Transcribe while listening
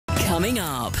Coming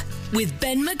up with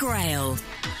Ben McGrail.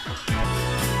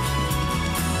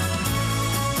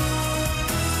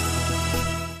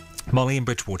 Molly in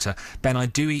Bridgwater. Ben, I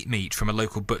do eat meat from a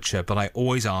local butcher, but I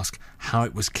always ask how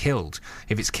it was killed.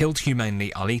 If it's killed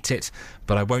humanely, I'll eat it,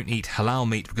 but I won't eat halal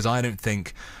meat because I don't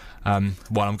think... I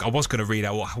was going to read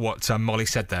out what Molly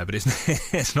said there, but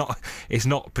it's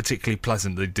not particularly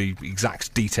pleasant, the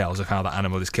exact details of how that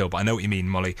animal is killed, but I know what you mean,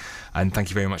 Molly, and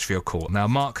thank you very much for your call. Now,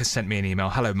 Mark has sent me an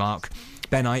email. Hello, Mark.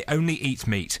 Ben, I only eat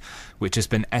meat which has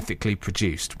been ethically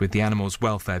produced, with the animal's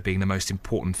welfare being the most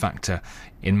important factor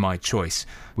in my choice.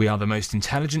 We are the most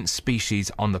intelligent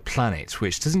species on the planet,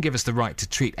 which doesn't give us the right to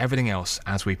treat everything else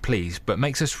as we please, but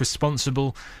makes us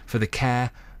responsible for the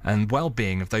care and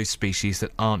well-being of those species that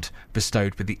aren't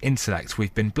bestowed with the intellect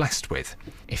we've been blessed with.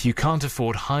 If you can't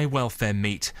afford high-welfare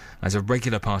meat as a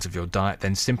regular part of your diet,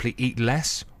 then simply eat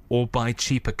less or buy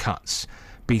cheaper cuts.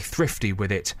 Be thrifty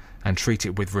with it and treat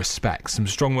it with respect. Some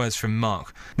strong words from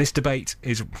Mark. This debate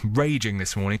is raging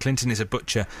this morning. Clinton is a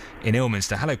butcher in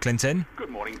Ilminster. Hello, Clinton.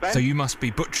 Good morning, Ben. So you must be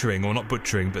butchering, or not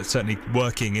butchering, but certainly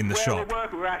working in the shop.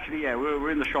 We're actually, we're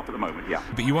in the shop at the moment, yeah.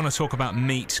 But you want to talk about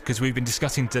meat, because we've been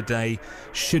discussing today,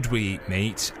 should we eat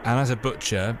meat? And as a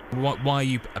butcher, why are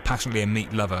you passionately a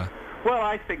meat lover? Well,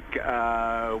 I think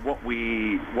what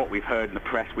we've heard in the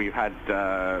press, we've had,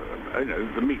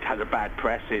 the meat has a bad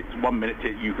press. It's 1 minute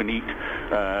you can eat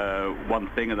one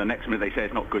thing, and the next minute they say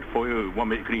it's not good for you. 1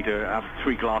 minute you can have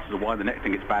 3 glasses of wine, the next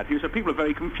thing it's bad for you. So people are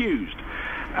very confused.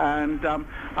 And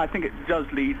I think it does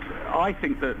lead... I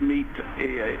think that meat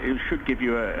it should give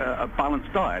you a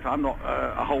balanced diet. I'm not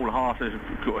a wholehearted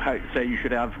say you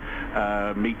should have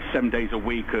meat 7 days a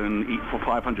week and eat for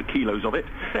 500 kilos of it.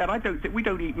 And I don't think... We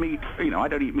don't eat meat... I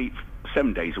don't eat meat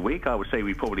 7 days a week. I would say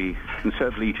we probably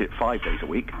conservatively eat it 5 days a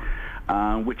week.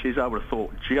 Which is, I would have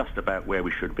thought, just about where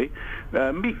we should be.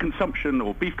 Meat consumption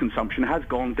or beef consumption has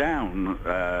gone down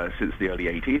since the early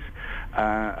 80s,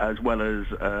 as well as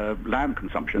lamb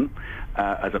consumption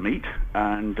as a meat,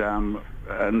 and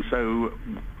so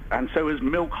has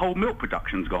whole milk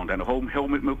production's gone down, whole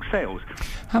milk sales.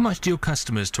 How much do your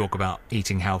customers talk about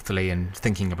eating healthily and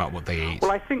thinking about what they eat?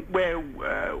 Well, I think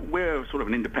we're sort of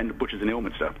an independent butchers in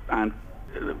Ilminster, and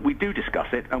we do discuss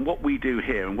it, and what we do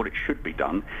here and what it should be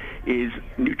done is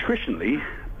nutritionally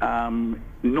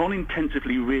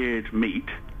non-intensively reared meat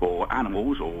or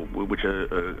animals or which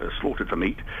are slaughtered for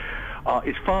meat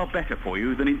is far better for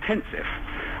you than intensive.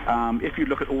 If you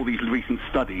look at all these recent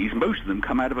studies, most of them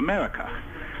come out of America,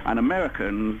 and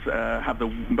Americans have the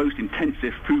most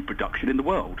intensive food production in the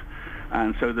world,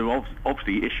 and so there are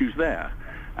obviously issues there,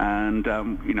 and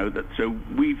so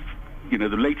we've... the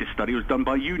latest study was done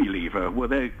by Unilever, where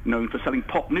they're known for selling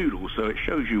pot noodles, so it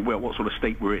shows you what sort of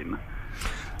state we're in.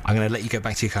 I'm going to let you get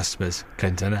back to your customers,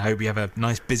 Clinton. I hope you have a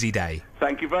nice, busy day.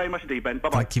 Thank you very much indeed, Ben.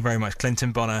 Bye-bye. Thank you very much.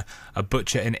 Clinton Bonner, a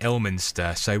butcher in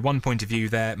Ilminster. So one point of view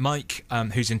there. Mike,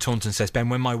 who's in Taunton, says, Ben,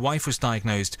 when my wife was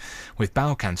diagnosed with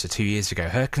bowel cancer 2 years ago,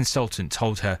 her consultant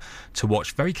told her to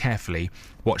watch very carefully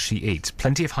what she eats.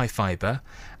 Plenty of high fibre,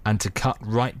 and to cut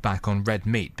right back on red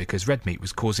meat, because red meat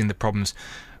was causing the problems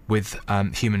with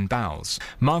human bowels.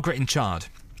 Margaret in Chard.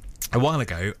 A while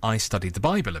ago, I studied the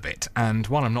Bible a bit, and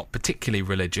while I'm not particularly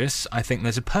religious, I think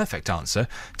there's a perfect answer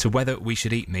to whether we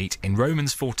should eat meat. In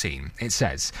Romans 14, it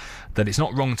says that it's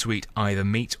not wrong to eat either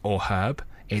meat or herb,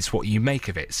 it's what you make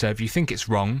of it. So if you think it's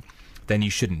wrong, then you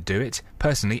shouldn't do it.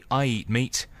 Personally, I eat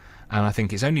meat, and I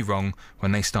think it's only wrong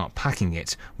when they start packing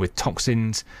it with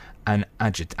toxins and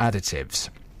additives.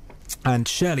 And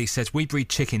Shirley says, we breed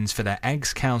chickens for their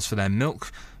eggs, cows for their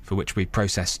milk, for which we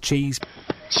process cheese.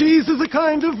 Cheese is a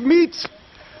kind of meat,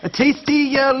 a tasty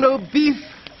yellow beef.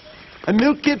 I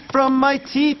milk it from my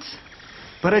teat,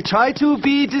 but I try to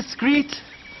be discreet.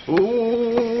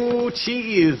 Oh,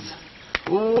 cheese.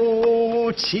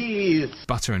 Oh, cheese.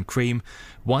 Butter and cream.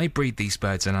 Why breed these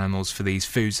birds and animals for these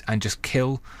foods and just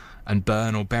kill and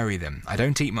burn or bury them? I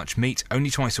don't eat much meat, only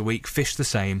twice a week, fish the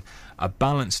same. A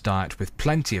balanced diet with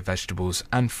plenty of vegetables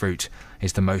and fruit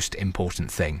is the most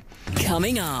important thing.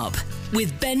 Coming up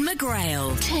with Ben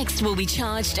McGrail. Text will be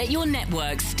charged at your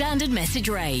network's standard message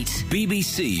rate.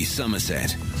 BBC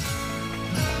Somerset.